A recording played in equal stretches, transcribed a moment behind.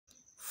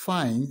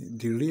Find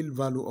the real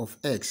value of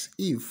x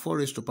if 4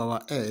 raised to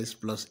power s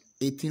plus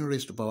 18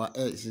 raised to power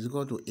s is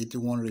equal to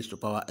 81 raised to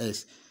power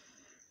s.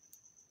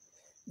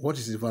 What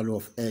is the value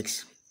of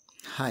x?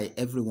 Hi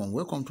everyone,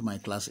 welcome to my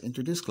class. In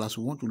today's class,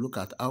 we want to look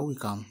at how we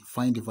can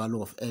find the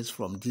value of s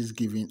from this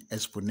given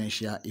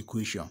exponential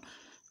equation.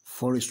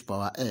 4 raised to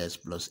power s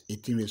plus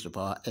 18 raised to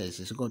power s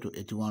is equal to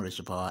 81 raised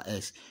to power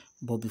s.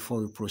 But before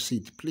we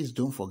proceed, please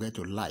don't forget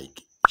to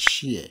like,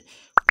 share,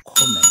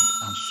 comment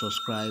and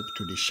subscribe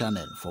to the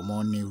channel for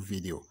more new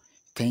video.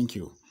 Thank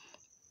you.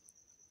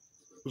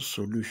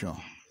 Solution: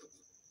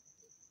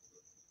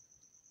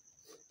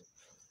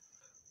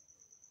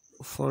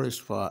 4 raised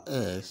to power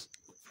s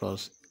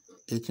plus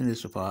 18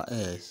 raised to power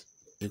s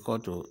equal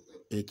to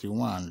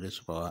 81 raised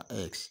to power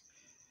x.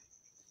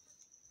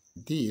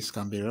 This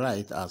can be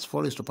written as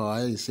 4 raised to power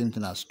s is the same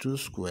thing as 2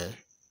 square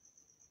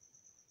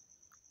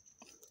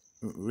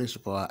raised to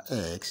power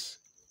x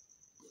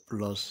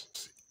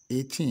plus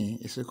 18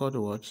 is equal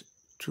to what?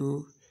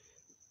 2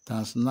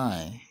 times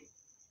 9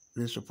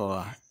 raised to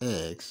power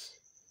x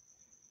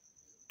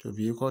to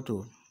be equal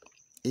to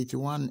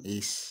 81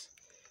 is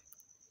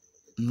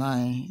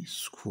 9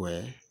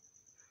 square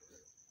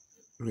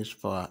raised to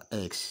power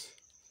x.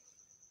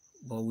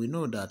 But we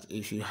know that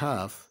if you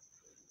have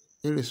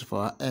a raised to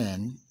power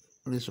n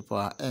raised to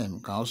power m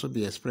can also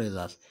be expressed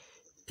as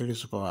a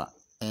raised to power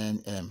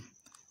nm.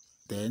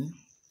 Then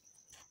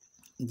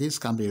this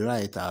can be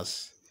written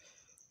as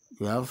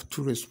we have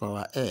 2 raised to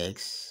power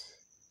x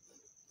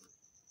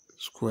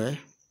square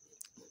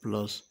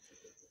plus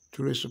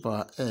 2 raised to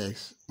power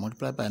x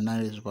multiplied by 9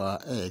 raised to power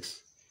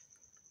x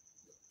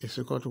is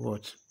equal to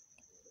what?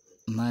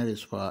 9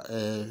 raised to power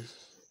x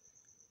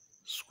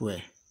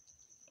square.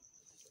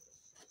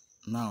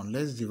 Now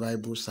let's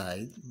divide both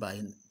sides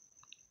by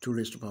 2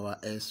 raised to power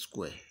s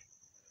square.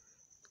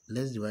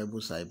 Let's divide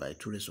both sides by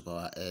 2 raised to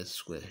power s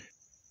square.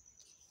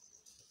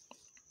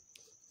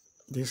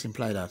 This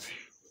implies that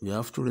we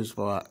have 2 raised to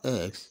power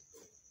x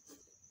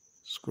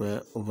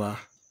square over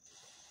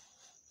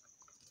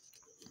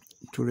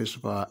 2 raised to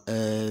power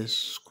s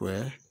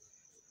square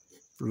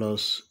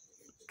plus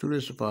 2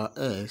 raised to power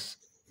s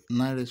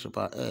 9 raised to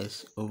power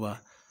s over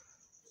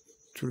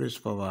 2 raised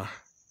to power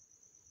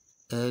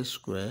s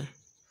square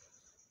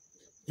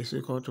is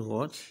equal to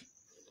what?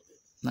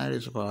 9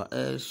 raised to power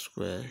s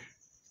square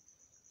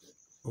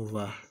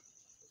over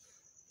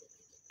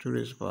 2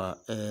 raised to power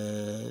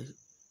s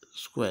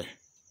square.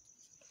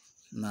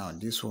 Now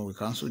this one we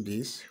cancel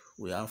this,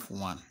 we have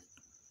 1.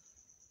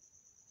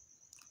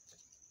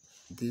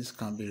 This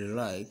can be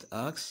rewritten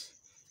as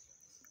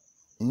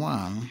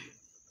 1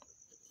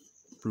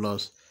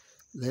 plus,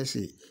 let's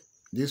see,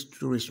 this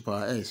 2 raised to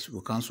power s,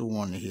 we cancel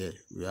 1 here,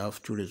 we have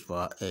 2 raised to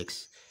power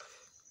x.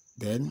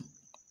 Then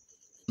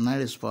 9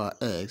 raised to power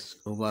x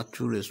over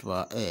 2 raised to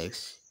power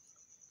x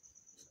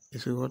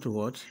is equal to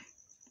what?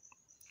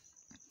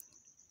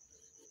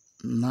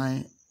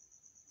 9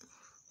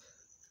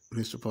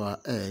 raised to power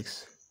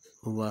x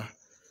over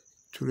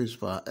 2 raised to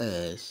power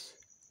s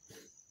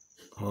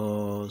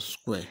whole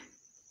square.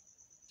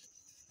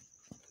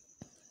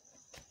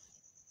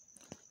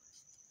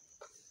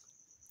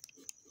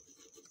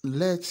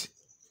 Let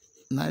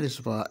 9 raised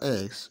to power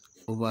x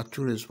over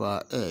 2 raised to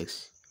power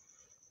x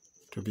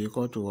to be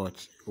equal to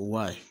what?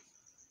 Y.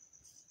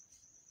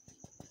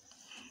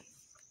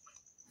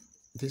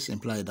 This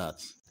implies that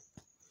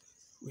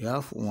we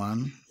have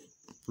 1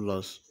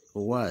 plus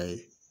y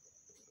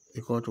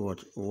equal to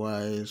what?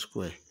 Y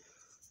square,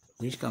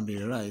 which can be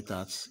written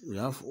as we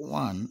have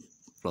 1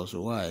 plus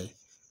y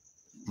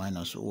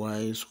minus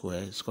y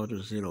square is equal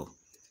to 0.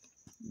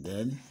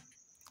 Then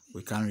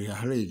we can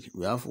rearrange.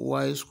 We have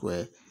y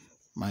square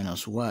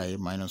minus y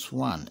minus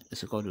 1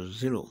 is equal to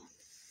 0.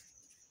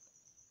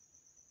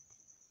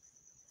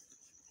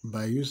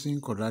 By using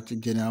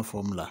quadratic general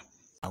formula,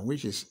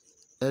 which is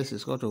s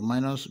is equal to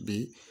minus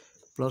b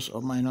plus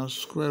or minus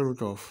square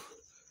root of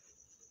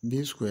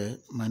b square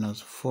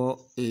minus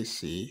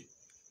 4ac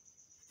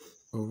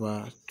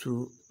over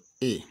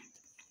 2a.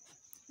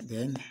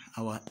 Then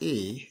our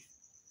a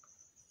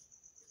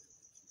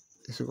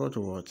is equal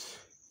to what?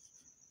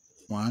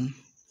 1,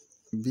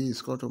 b is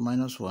equal to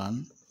minus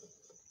 1,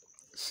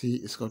 c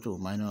is equal to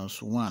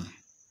minus 1.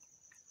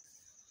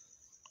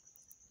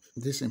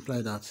 This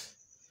implies that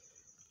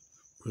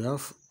we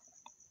have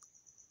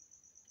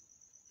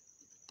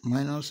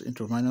minus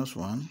into minus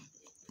 1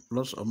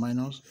 plus or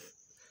minus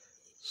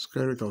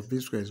square root of b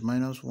square is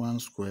minus 1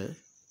 square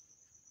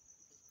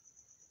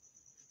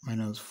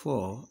minus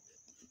 4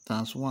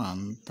 times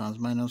 1 times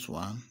minus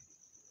 1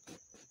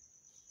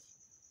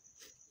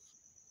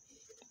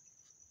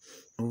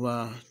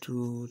 over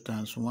 2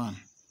 times 1.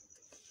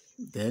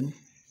 Then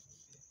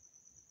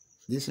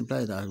this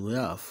implies that we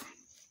have,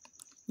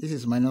 this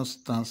is minus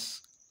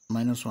times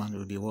minus 1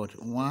 will be what?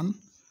 1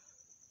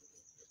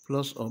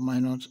 plus or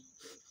minus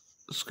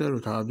square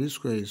root of b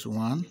square is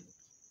 1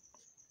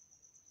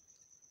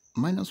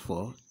 minus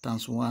 4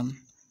 times 1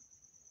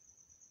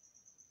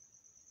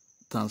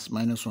 times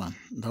minus 1.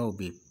 That will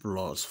be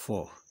plus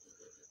 4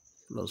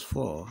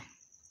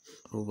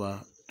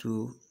 over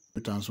 2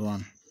 times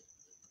 1.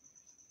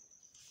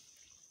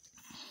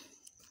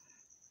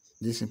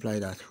 This implies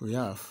that we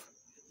have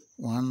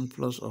 1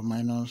 plus or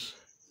minus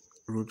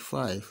root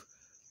 5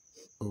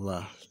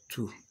 over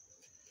 2.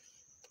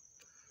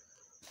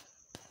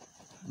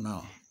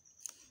 Now,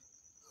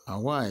 our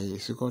y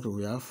is equal to,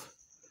 we have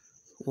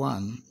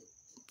 1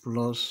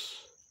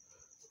 plus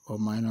or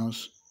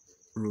minus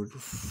root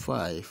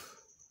 5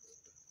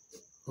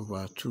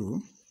 over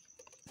 2,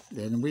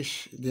 then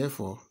which,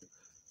 therefore,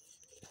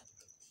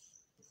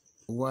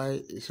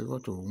 y is equal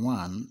to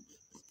 1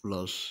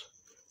 plus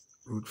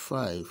root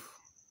 5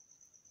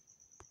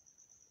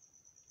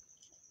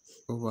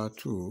 over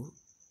 2,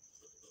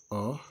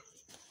 or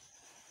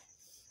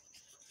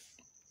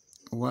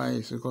y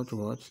is equal to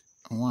what?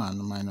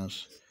 1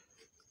 minus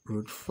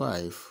root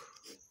 5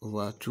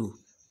 over 2.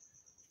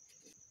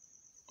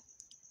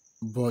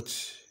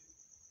 But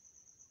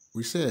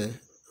we say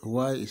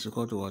y is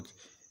equal to what?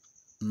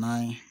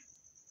 9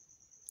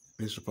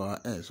 raised to the power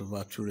x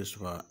over 2 raised to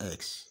the power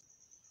x,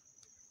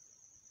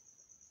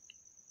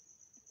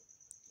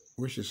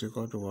 which is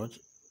equal to what?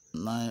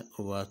 9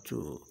 over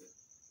 2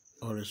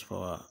 all raised to the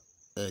power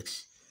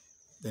x.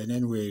 Then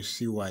anyway you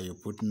see why you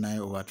put 9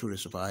 over 2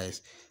 raised to the power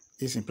x.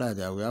 This implies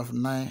that we have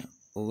 9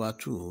 over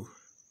 2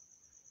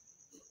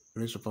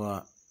 raised to the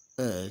power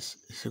x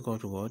is equal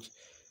to what?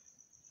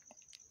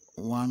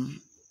 1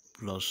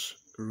 plus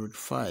root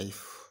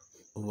 5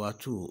 over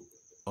 2,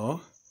 or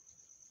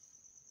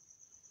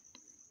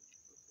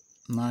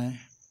 9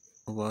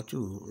 over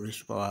 2 raised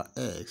to the power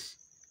x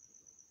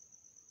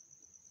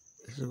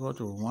is equal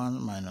to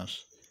 1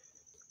 minus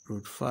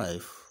root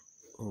 5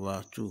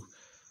 over 2.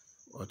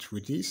 But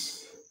with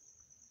this,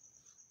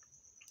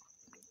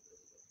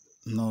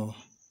 no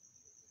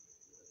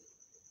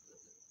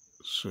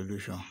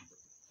solution.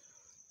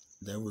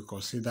 Then we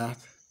consider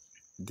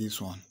this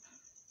one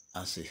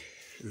as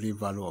a real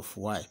value of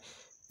y.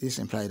 This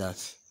implies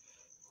that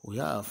we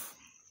have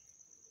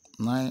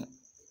 9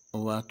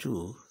 over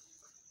 2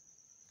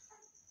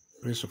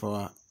 raised to the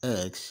power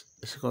x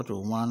is equal to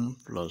 1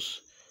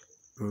 plus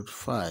root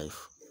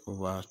 5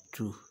 over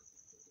 2.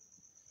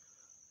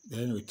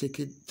 Then we take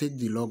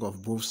the log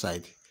of both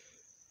sides.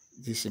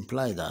 This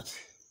implies that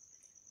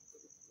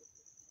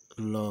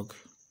log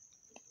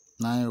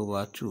 9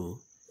 over 2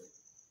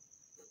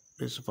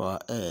 raised to the power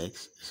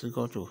x is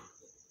equal to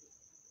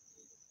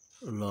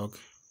log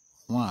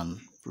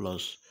 1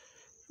 plus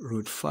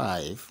root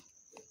 5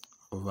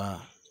 over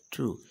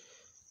 2.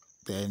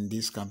 Then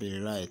this can be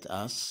rewritten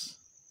as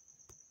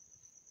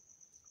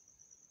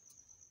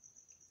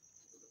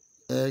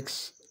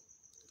x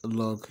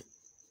log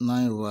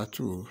 9 over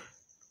 2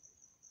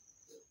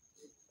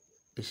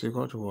 is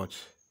equal to what?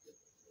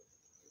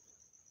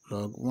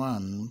 Log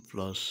 1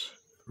 plus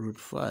root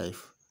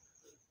 5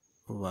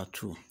 over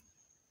 2.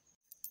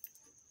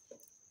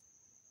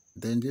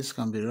 Then this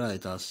can be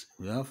right as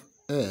we have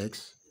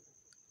x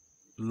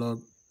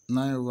log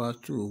 9 over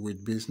 2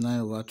 with base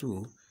 9 over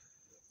 2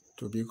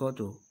 to be equal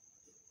to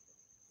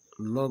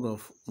log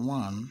of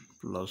 1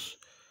 plus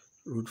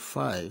root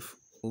 5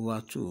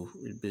 over 2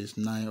 with base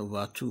 9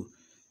 over 2.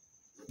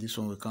 This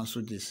one will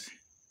cancel this,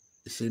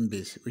 the same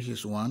base, which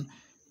is 1.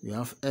 We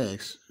have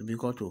x to be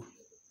equal to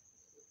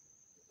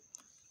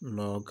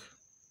log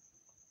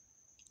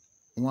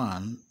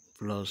 1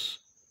 plus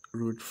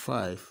root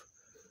 5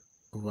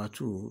 over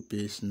 2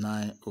 base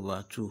 9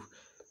 over 2.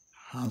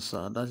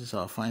 Answer, that is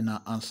our final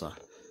answer.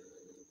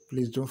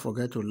 Please don't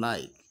forget to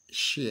like,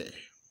 share,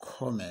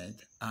 comment,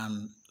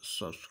 and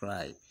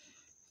subscribe.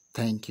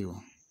 Thank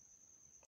you.